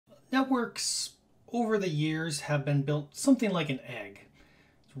networks over the years have been built something like an egg.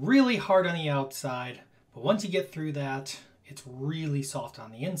 It's really hard on the outside, but once you get through that, it's really soft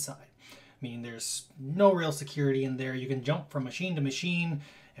on the inside. I mean, there's no real security in there. You can jump from machine to machine,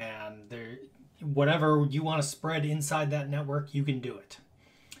 and whatever you want to spread inside that network, you can do it.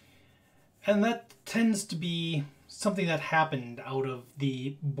 And that tends to be something that happened out of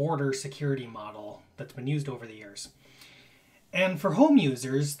the border security model that's been used over the years. And for home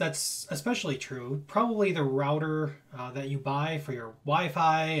users, that's especially true. Probably the router that you buy for your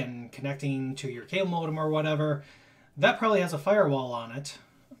Wi-Fi and connecting to your cable modem or whatever, that probably has a firewall on it.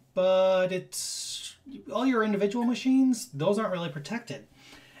 But it's all your individual machines, those aren't really protected.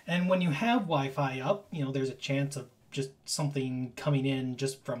 And when you have Wi-Fi up, there's a chance of just something coming in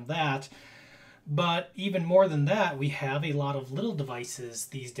just from that. But even more than that, we have a lot of little devices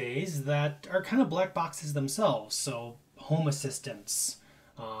these days that are kind of black boxes themselves. So home assistants,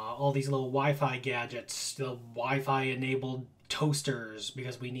 all these little Wi-Fi gadgets, the Wi-Fi enabled toasters,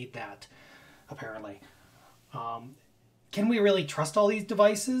 because we need that, apparently. Can we really trust all these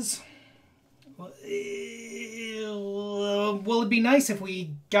devices? Well, it'd be nice if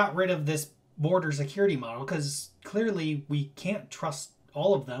we got rid of this border security model, because clearly we can't trust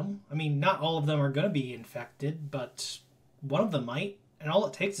all of them. I mean, not all of them are going to be infected, but one of them might, and all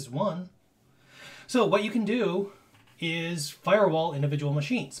it takes is one. So what you can do is firewall individual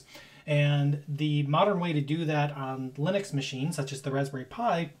machines. And the modern way to do that on Linux machines, such as the Raspberry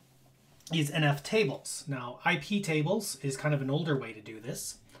Pi, is nftables. Now, IP tables is kind of an older way to do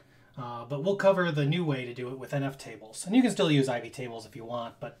this, but we'll cover the new way to do it with nftables. And you can still use IP tables if you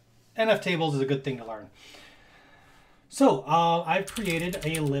want, but nftables is a good thing to learn. So, I've created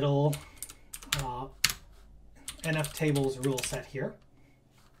a little nftables rule set here.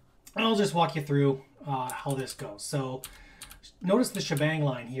 And I'll just walk you through how this goes. So, notice the shebang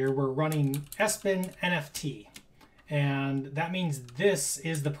line here. We're running sbin nft. And that means this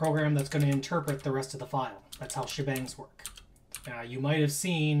is the program that's going to interpret the rest of the file. That's how shebangs work. You might have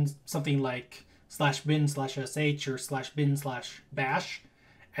seen something like /bin/sh or /bin/bash,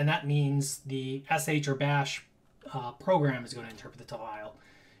 and that means the sh or bash program is going to interpret the file.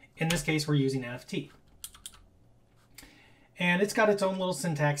 In this case, we're using nft. And it's got its own little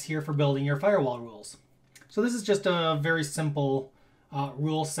syntax here for building your firewall rules. So this is just a very simple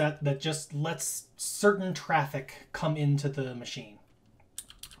rule set that just lets certain traffic come into the machine.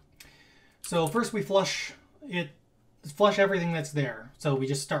 So first we flush everything that's there. So we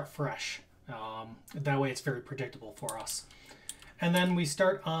just start fresh. That way it's very predictable for us. And then we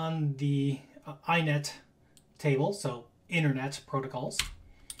start on the INET table, so internet protocols,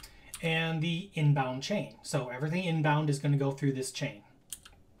 and the inbound chain. So everything inbound is going to go through this chain.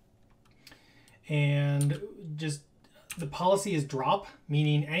 And just the policy is drop,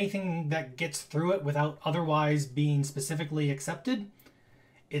 meaning anything that gets through it without otherwise being specifically accepted,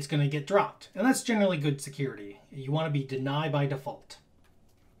 it's going to get dropped. And that's generally good security. You want to be deny by default.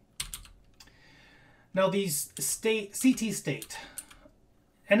 Now these CT state.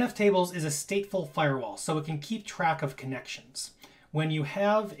 nftables is a stateful firewall, so it can keep track of connections. When you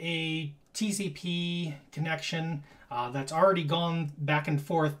have a TCP connection that's already gone back and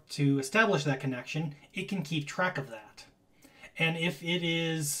forth to establish that connection, it can keep track of that. And if it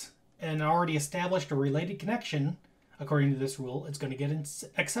is an already established or related connection, according to this rule, it's going to get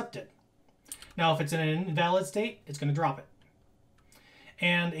accepted. Now, if it's in an invalid state, it's going to drop it.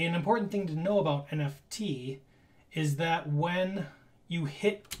 And an important thing to know about NFT is that when you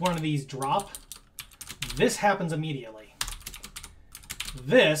hit one of these drop, this happens immediately.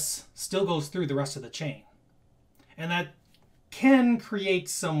 This still goes through the rest of the chain. And that can create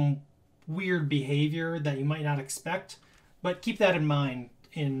some weird behavior that you might not expect, but keep that in mind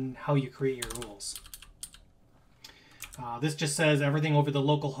in how you create your rules. This just says everything over the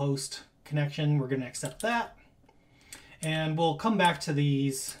local host connection, we're going to accept that. And we'll come back to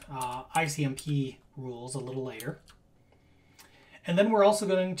these ICMP rules a little later. And then we're also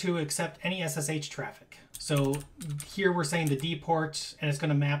going to accept any SSH traffic. So here we're saying the D port, and it's going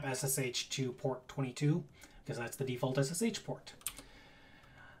to map SSH to port 22, because that's the default SSH port.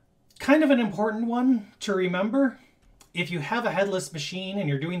 Kind of an important one to remember. If you have a headless machine and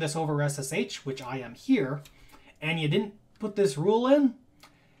you're doing this over SSH, which I am here, and you didn't put this rule in,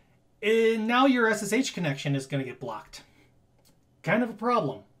 now your SSH connection is going to get blocked. Kind of a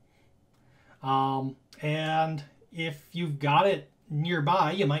problem. And if you've got it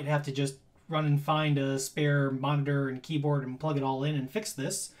nearby, you might have to just run and find a spare monitor and keyboard and plug it all in and fix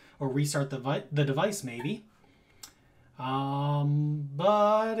this, or restart the device maybe.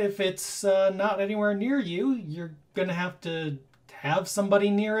 But if it's not anywhere near you, you're going to have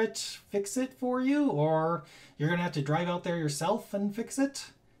somebody near it fix it for you, or you're going to have to drive out there yourself and fix it.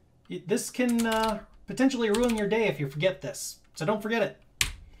 This can potentially ruin your day if you forget this. So don't forget it.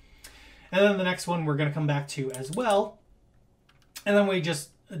 And then the next one we're going to come back to as well. And then we just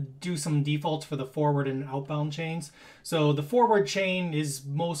do some defaults for the forward and outbound chains. So the forward chain is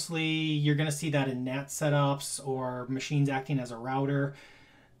mostly, you're going to see that in NAT setups or machines acting as a router.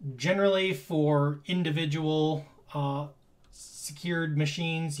 Generally for individual secured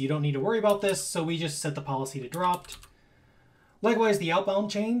machines, you don't need to worry about this, so we just set the policy to dropped. Likewise, the outbound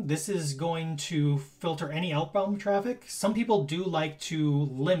chain, this is going to filter any outbound traffic. Some people do like to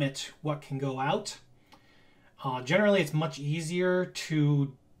limit what can go out. Generally, it's much easier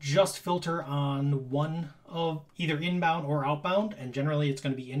to just filter on one of either inbound or outbound, and generally it's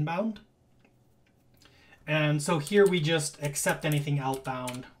going to be inbound. And so here we just accept anything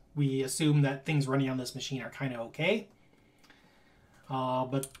outbound. We assume that things running on this machine are kind of okay.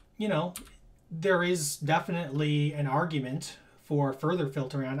 But, you know, there is definitely an argument for further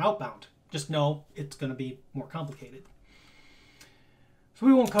filtering on outbound. Just know it's going to be more complicated. So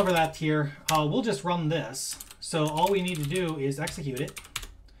we won't cover that here. We'll just run this. So all we need to do is execute it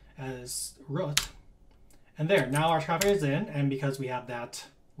as root. And there, now our traffic is in, and because we have that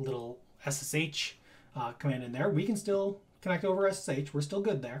little SSH command in there, we can still connect over SSH. We're still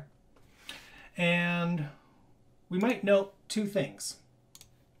good there. And we might note two things.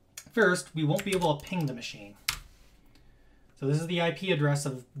 First, we won't be able to ping the machine. So this is the IP address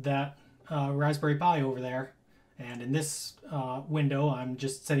of that Raspberry Pi over there. And in this window, I'm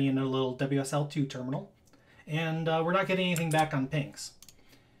just setting in a little WSL2 terminal. And we're not getting anything back on pings.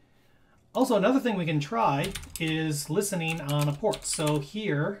 Also, another thing we can try is listening on a port. So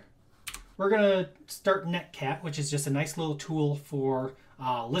here, we're going to start Netcat, which is just a nice little tool for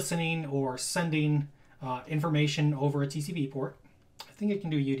listening or sending information over a TCP port. I think it can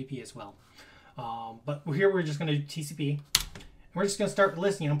do UDP as well. But here we're just going to do TCP. And we're just going to start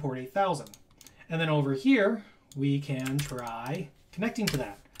listening on port 8000. And then over here, we can try connecting to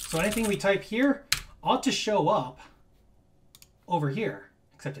that. So anything we type here ought to show up over here,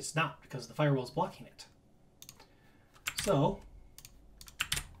 except it's not because the firewall is blocking it. So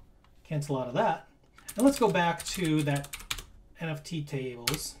cancel out of that. And let's go back to that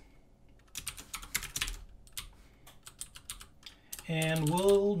nftables. And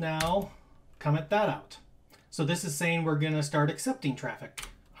we'll now comment that out. So this is saying we're going to start accepting traffic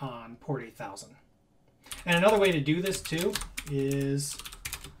on port 8000. And another way to do this too is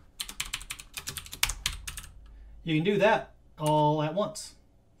you can do that all at once,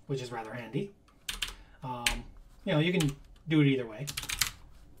 which is rather handy. You know, you can do it either way.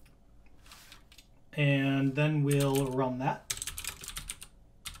 And then we'll run that.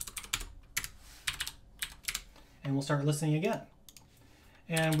 And we'll start listening again.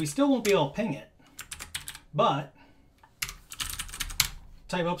 And we still won't be able to ping it, but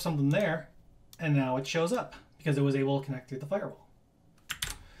type up something there, and now it shows up because it was able to connect through the firewall.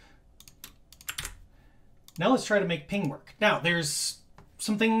 Now let's try to make ping work. Now there's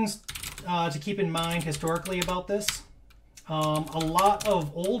some things to keep in mind historically about this. A lot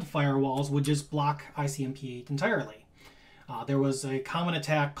of old firewalls would just block ICMP entirely. There was a common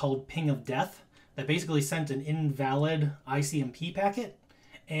attack called ping of death that basically sent an invalid ICMP packet.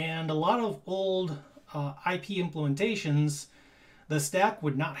 And a lot of old IP implementations, the stack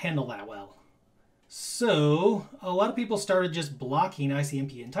would not handle that well. So a lot of people started just blocking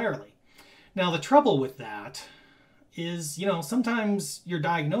ICMP entirely. Now the trouble with that is, you know, sometimes you're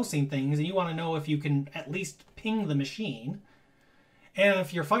diagnosing things and you want to know if you can at least ping the machine. And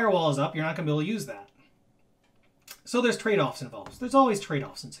if your firewall is up, you're not going to be able to use that. So there's trade-offs involved. There's always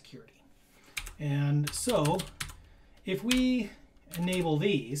trade-offs in security. And so if we enable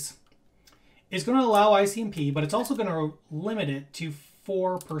these, it's going to allow ICMP, but it's also going to limit it to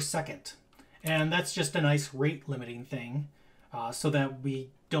 4 per second. And that's just a nice rate limiting thing so that we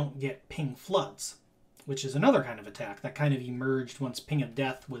don't get ping floods, which is another kind of attack that kind of emerged once ping of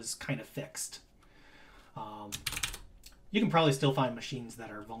death was kind of fixed. You can probably still find machines that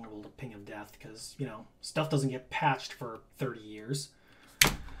are vulnerable to ping of death because, you know, stuff doesn't get patched for 30 years.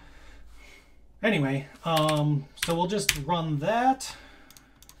 Anyway, so we'll just run that,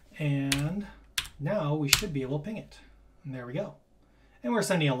 and now we should be able to ping it. And there we go. And we're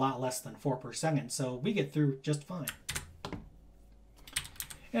sending a lot less than 4 per second, so we get through just fine.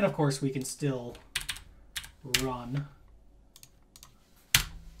 And of course, we can still run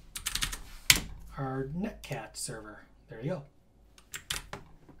our Netcat server. There you go.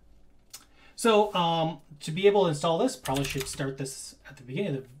 So to be able to install this, probably should start this at the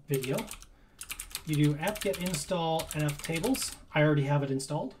beginning of the video. you do apt-get install nftables. I already have it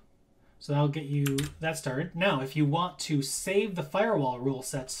installed, so that'll get you that started. Now, if you want to save the firewall rule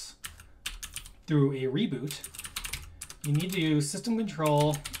sets through a reboot, you need to do system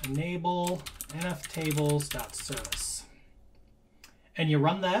control enable nftables.service. And you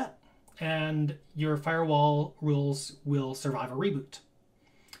run that, and your firewall rules will survive a reboot.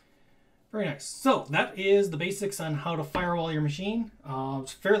 Very nice. So that is the basics on how to firewall your machine.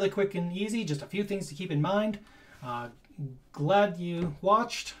 It's fairly quick and easy, just a few things to keep in mind. Glad you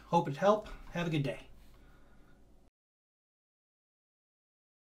watched. Hope it helped. Have a good day.